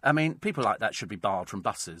 I mean, people like that should be barred from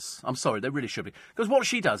buses. I'm sorry, they really should be. Because what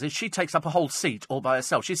she does is she takes up a whole seat all by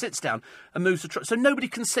herself. She sits down and moves the trolley. So nobody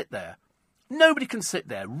can sit there. Nobody can sit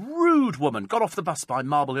there. Rude woman. Got off the bus by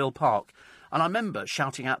Marble Hill Park. And I remember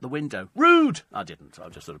shouting out the window, rude! I didn't. I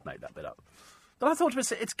just sort of made that bit up. But I thought,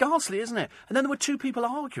 it's ghastly, isn't it? And then there were 2 people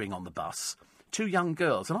arguing on the bus, 2 young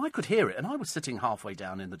girls, and I could hear it. And I was sitting halfway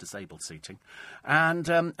down in the disabled seating. And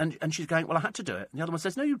she's going, well, I had to do it. And the other one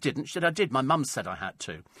says, no, you didn't. She said, I did. My mum said I had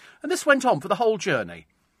to. And this went on for the whole journey.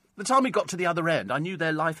 The time we got to the other end, I knew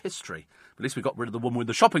their life history. At least we got rid of the woman with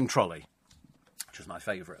the shopping trolley, which was my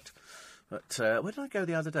favourite. But where did I go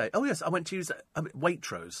the other day? Oh, yes, I went to use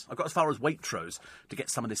Waitrose. I got as far as Waitrose to get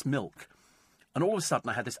some of this milk. And all of a sudden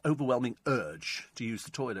I had this overwhelming urge to use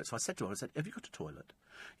the toilet. So I said to her, have you got a toilet?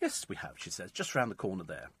 Yes, we have, she says, just round the corner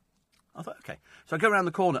there. I thought, OK. So I go round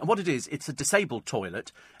the corner, and what it is, it's a disabled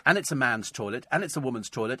toilet, and it's a man's toilet, and it's a woman's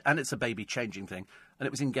toilet, and it's a baby changing thing, and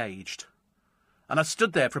it was engaged. And I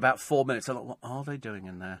stood there for about 4 minutes. I thought, what are they doing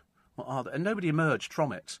in there? What are they? And nobody emerged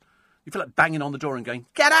from it. You feel like banging on the door and going,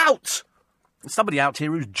 get out! And somebody out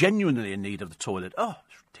here who's genuinely in need of the toilet. Oh,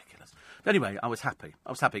 it's ridiculous. But anyway, I was happy. I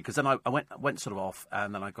was happy because then I went sort of off,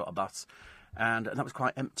 and then I got a bus, and that was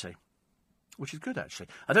quite empty. Which is good, actually.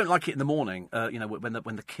 I don't like it in the morning,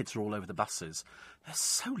 when the kids are all over the buses. They're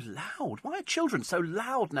so loud. Why are children so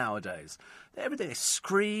loud nowadays? They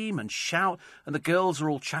scream and shout, and the girls are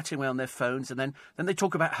all chatting away on their phones, and then they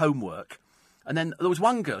talk about homework. And then there was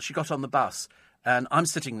one girl, she got on the bus, and I'm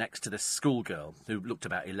sitting next to this schoolgirl who looked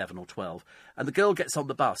about 11 or 12, and the girl gets on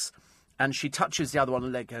the bus, and she touches the other one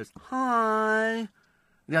on the leg, goes, hi. And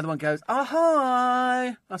the other one goes, oh,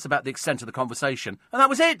 hi. That's about the extent of the conversation. And that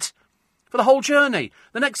was it. For the whole journey.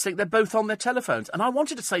 The next thing, they're both on their telephones. And I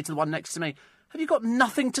wanted to say to the one next to me, have you got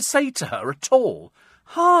nothing to say to her at all?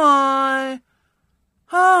 Hi.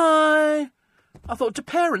 Hi. I thought, do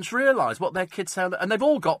parents realise what their kids sound like? And they've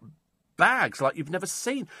all got bags like you've never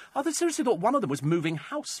seen. I seriously thought one of them was moving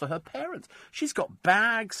house for her parents. She's got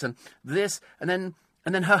bags and this, and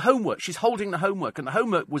then her homework. She's holding the homework, and the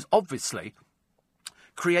homework was obviously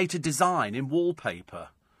creative design in wallpaper.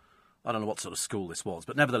 I don't know what sort of school this was,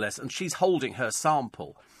 but nevertheless, and she's holding her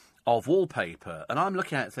sample of wallpaper, and I'm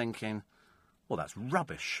looking at it thinking, well, that's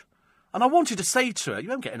rubbish. And I wanted to say to her, you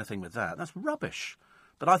won't get anything with that, that's rubbish.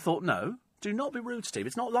 But I thought, no, do not be rude, Steve.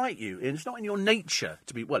 It's not like you. It's not in your nature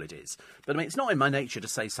to be, well, it is. But I mean, it's not in my nature to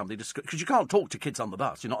say something, because you can't talk to kids on the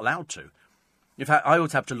bus. You're not allowed to. In fact, I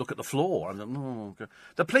always have to look at the floor.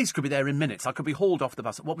 The police could be there in minutes. I could be hauled off the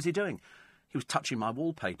bus. What was he doing? He was touching my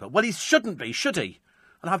wallpaper. Well, he shouldn't be, should he?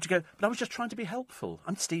 And I have to go, but I was just trying to be helpful.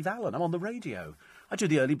 I'm Steve Allen. I'm on the radio. I do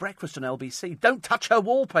the early breakfast on LBC. Don't touch her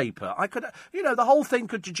wallpaper. I could, the whole thing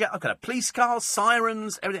could... I could have police cars,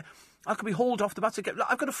 sirens, everything. I could be hauled off the bus again.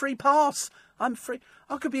 I've got a free pass. I'm free.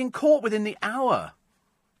 I could be in court within the hour.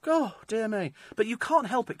 Oh, dear me. But you can't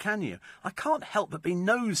help it, can you? I can't help but be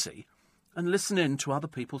nosy and listen in to other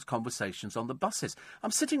people's conversations on the buses.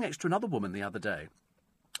 I'm sitting next to another woman the other day.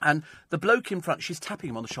 And the bloke in front, she's tapping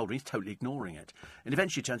him on the shoulder, he's totally ignoring it. And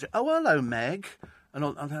eventually turns to, oh, hello, Meg. And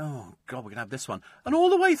oh, God, we're going to have this one. And all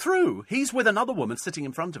the way through, he's with another woman sitting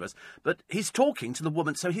in front of us, but he's talking to the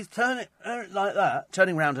woman, so he's turning like that,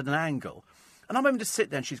 turning round at an angle. And I'm having to sit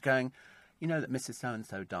there, and she's going, you know that Mrs.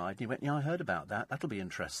 So-and-so died? And he went, yeah, I heard about that. That'll be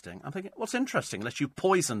interesting. I'm thinking, what's interesting, unless you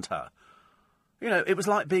poisoned her? It was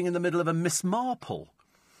like being in the middle of a Miss Marple.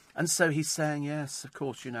 And so he's saying, yes, of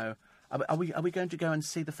course, Are we going to go and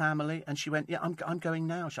see the family? And she went, yeah, I'm going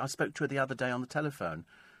now. I spoke to her the other day on the telephone. And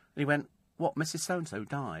he went, what, Mrs. So-and-so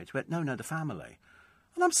died? He went, no, the family.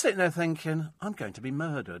 And I'm sitting there thinking, I'm going to be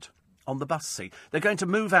murdered on the bus seat. They're going to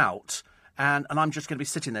move out, and I'm just going to be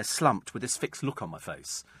sitting there slumped with this fixed look on my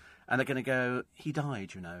face. And they're going to go, he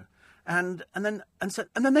died, And then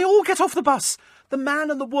they all get off the bus. The man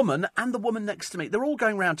and the woman next to me. They're all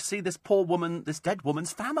going round to see this poor woman, this dead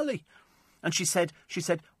woman's family. And she said,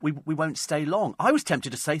 we won't stay long. I was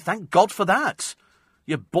tempted to say, thank God for that.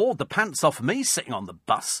 You bored the pants off me sitting on the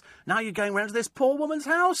bus. Now you're going round to this poor woman's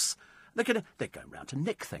house. They're going round to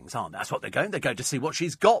nick things, aren't they? That's what they're going. They're going to see what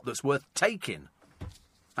she's got that's worth taking.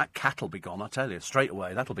 That cat'll be gone, I tell you, straight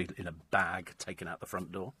away. That'll be in a bag taken out the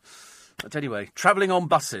front door. But anyway, travelling on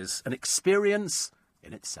buses, an experience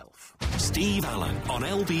in itself. Steve Allen on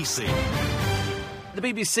LBC. The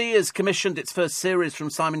BBC has commissioned its first series from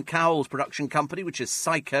Simon Cowell's production company, which is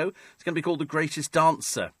Psycho. It's going to be called The Greatest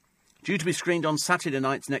Dancer. Due to be screened on Saturday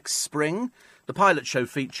nights next spring. The pilot show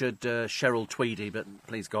featured Cheryl Tweedy, but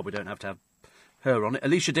please God, we don't have to have her on it.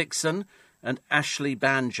 Alicia Dixon and Ashley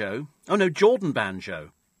Banjo. Oh, no, Jordan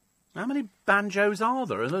Banjo. How many banjos are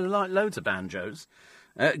there? Are there like loads of banjos?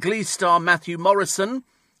 Glee star Matthew Morrison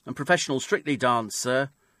and professional Strictly dancer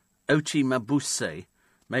Oti Mabuse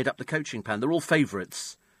made up the coaching panel. They're all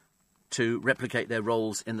favourites to replicate their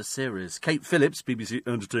roles in the series. Kate Phillips, BBC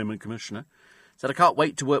Entertainment Commissioner, said, I can't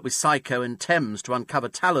wait to work with Psycho and Thames to uncover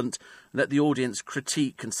talent and let the audience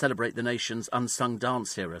critique and celebrate the nation's unsung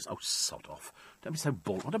dance heroes. Oh, sod off. Don't be so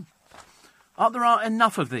bored. Aren't there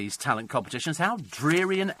enough of these talent competitions? How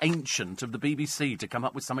dreary and ancient of the BBC to come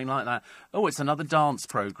up with something like that. Oh, it's another dance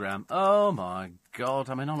programme. Oh, my God.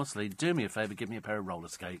 I mean, honestly, do me a favour, give me a pair of roller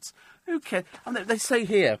skates. Who cares? And they say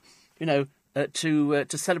here, to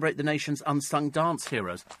celebrate the nation's unsung dance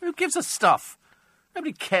heroes. Who gives a stuff?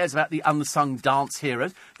 Nobody cares about the unsung dance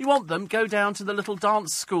heroes. You want them, go down to the little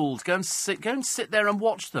dance schools. Go and sit there and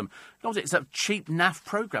watch them. It's a cheap, naff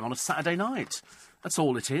programme on a Saturday night. That's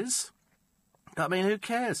all it is. I mean, who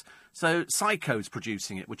cares? So Psycho's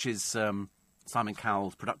producing it, which is Simon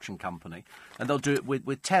Cowell's production company, and they'll do it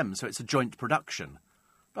with Thames, so it's a joint production.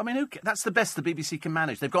 I mean, that's the best the BBC can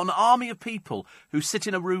manage. They've got an army of people who sit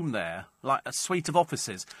in a room there, like a suite of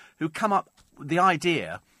offices, who come up with the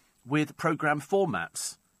idea with programme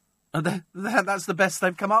formats. And that's the best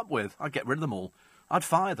they've come up with. I'd get rid of them all. I'd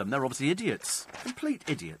fire them. They're obviously idiots. Complete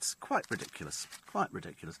idiots. Quite ridiculous. Quite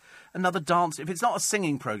ridiculous. Another dance. If it's not a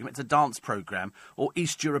singing programme, it's a dance programme or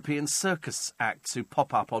East European circus acts who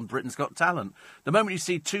pop up on Britain's Got Talent. The moment you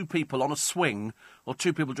see two people on a swing or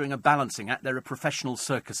two people doing a balancing act, they're a professional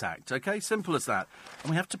circus act. OK? Simple as that.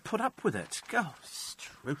 And we have to put up with it. God, it's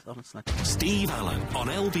truth, honestly. Steve Allen on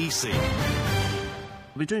LBC.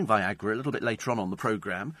 We'll be doing Viagra a little bit later on the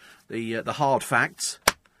programme. The hard facts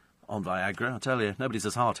on Viagra. I tell you, nobody's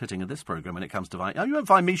as hard-hitting at this programme when it comes to Viagra. Oh, you won't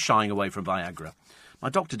find me shying away from Viagra. My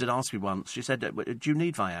doctor did ask me once. She said, do you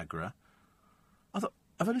need Viagra? I thought,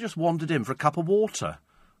 I've only just wandered in for a cup of water.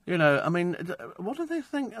 You know, I mean, what do they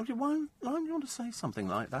think? Why do you want to say something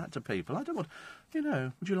like that to people? I don't want,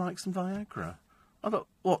 would you like some Viagra? I thought,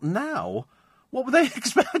 what, now? What were they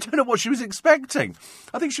expect? I don't know what she was expecting.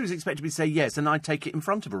 I think she was expecting me to say yes, and I'd take it in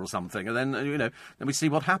front of her or something, and then, then we see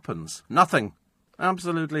what happens. Nothing.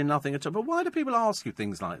 Absolutely nothing at all. But why do people ask you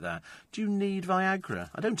things like that? Do you need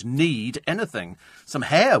Viagra? I don't need anything. Some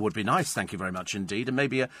hair would be nice, thank you very much indeed, and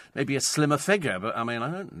maybe a slimmer figure. But I mean,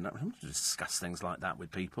 I don't want to discuss things like that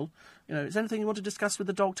with people. Is there anything you want to discuss with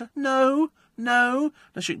the doctor? No.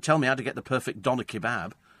 Unless you can tell me how to get the perfect doner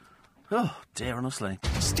kebab. Oh dear, honestly.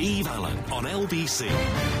 Steve Allen on LBC.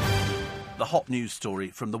 The hot news story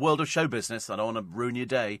from the world of show business. I don't want to ruin your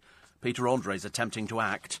day. Peter Andre's attempting to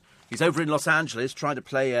act. He's over in Los Angeles trying to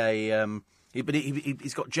play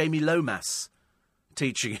he's got Jamie Lomas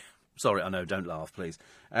teaching. Sorry, I know, don't laugh, please.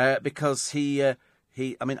 Because I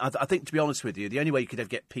think, to be honest with you, the only way you could ever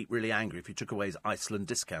get Pete really angry if you took away his Iceland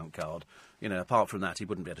discount card. Apart from that, he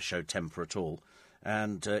wouldn't be able to show temper at all.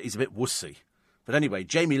 And he's a bit wussy. But anyway,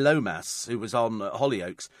 Jamie Lomas, who was on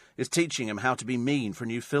Hollyoaks, is teaching him how to be mean for a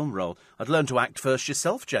new film role. I'd learn to act first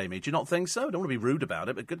yourself, Jamie. Do you not think so? I don't want to be rude about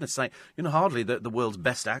it, but goodness sake, you're hardly the world's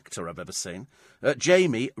best actor I've ever seen.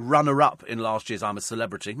 Jamie, runner-up in last year's I'm a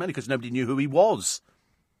Celebrity, mainly because nobody knew who he was,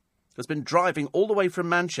 has been driving all the way from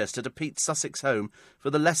Manchester to Pete's Sussex home for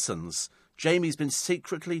the lessons. Jamie's been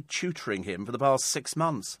secretly tutoring him for the past 6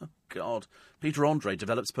 months. Oh, God. Peter Andre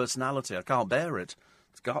develops personality. I can't bear it.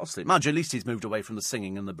 It's ghastly. Mind you, at least he's moved away from the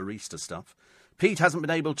singing and the barista stuff. Pete hasn't been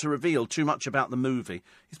able to reveal too much about the movie.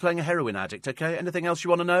 He's playing a heroin addict, OK? Anything else you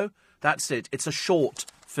want to know? That's it. It's a short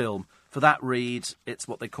film. For that read, it's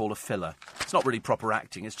what they call a filler. It's not really proper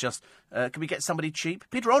acting. It's just, can we get somebody cheap?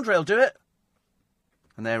 Peter Andre will do it.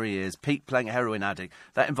 And there he is, Pete playing a heroin addict.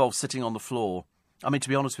 That involves sitting on the floor. I mean, to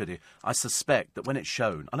be honest with you, I suspect that when it's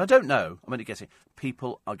shown, and I don't know, I'm only guessing,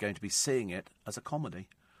 people are going to be seeing it as a comedy.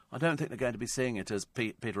 I don't think they're going to be seeing it as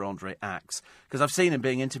Peter Andre acts. Because I've seen him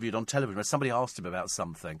being interviewed on television where somebody asked him about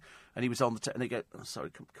something, and he was on and they go, oh, sorry,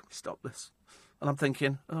 can we stop this? And I'm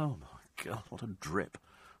thinking, oh, my God, what a drip.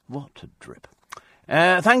 What a drip.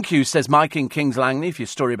 Thank you, says Mike in Kings Langley, for your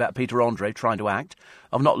story about Peter Andre trying to act.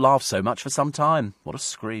 I've not laughed so much for some time. What a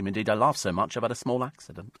scream. Indeed, I laughed so much I've had a small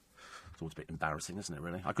accident. It's always a bit embarrassing, isn't it,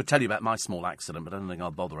 really? I could tell you about my small accident, but I don't think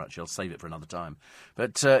I'll bother, actually. I'll save it for another time.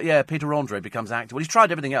 But, Peter Andre becomes actor. Well, he's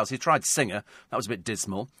tried everything else. He's tried singer. That was a bit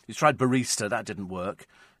dismal. He's tried barista. That didn't work.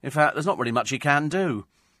 In fact, there's not really much he can do,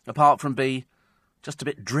 apart from be just a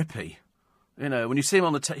bit drippy. When you see him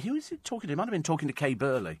on the... who was he talking to? He might have been talking to Kay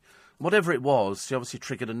Burley. Whatever it was, he obviously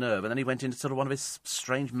triggered a nerve, and then he went into sort of one of his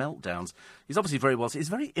strange meltdowns. He's obviously he's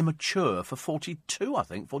very immature for 42, I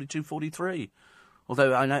think, 42, 43.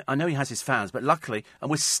 Although I know he has his fans, but luckily, and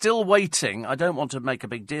we're still waiting, I don't want to make a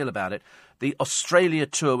big deal about it, the Australia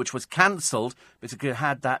tour, which was cancelled, because it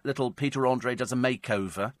had that little Peter Andre does a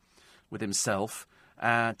makeover with himself,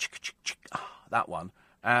 that one,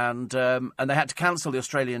 and they had to cancel the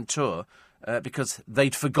Australian tour because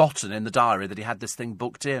they'd forgotten in the diary that he had this thing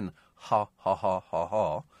booked in. Ha, ha, ha, ha,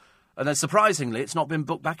 ha. And then, surprisingly, it's not been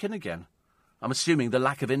booked back in again. I'm assuming the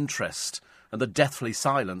lack of interest and the deathly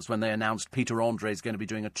silence when they announced Peter Andre is going to be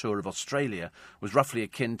doing a tour of Australia was roughly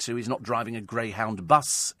akin to he's not driving a Greyhound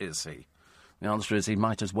bus, is he? The answer is he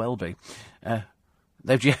might as well be.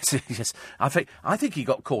 Yes. I think he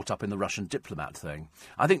got caught up in the Russian diplomat thing.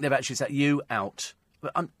 I think they've actually said, you out.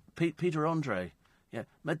 But Peter Andre, yeah,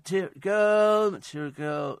 material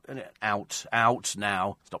girl, out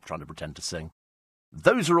now. Stop trying to pretend to sing.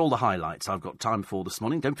 Those are all the highlights I've got time for this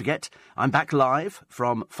morning. Don't forget, I'm back live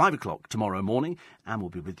from 5 o'clock tomorrow morning, and we'll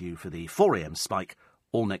be with you for the 4 a.m. spike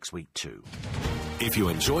all next week too. If you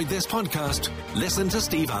enjoyed this podcast, listen to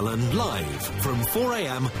Steve Allen live from 4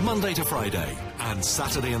 a.m. Monday to Friday and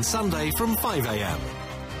Saturday and Sunday from 5 a.m.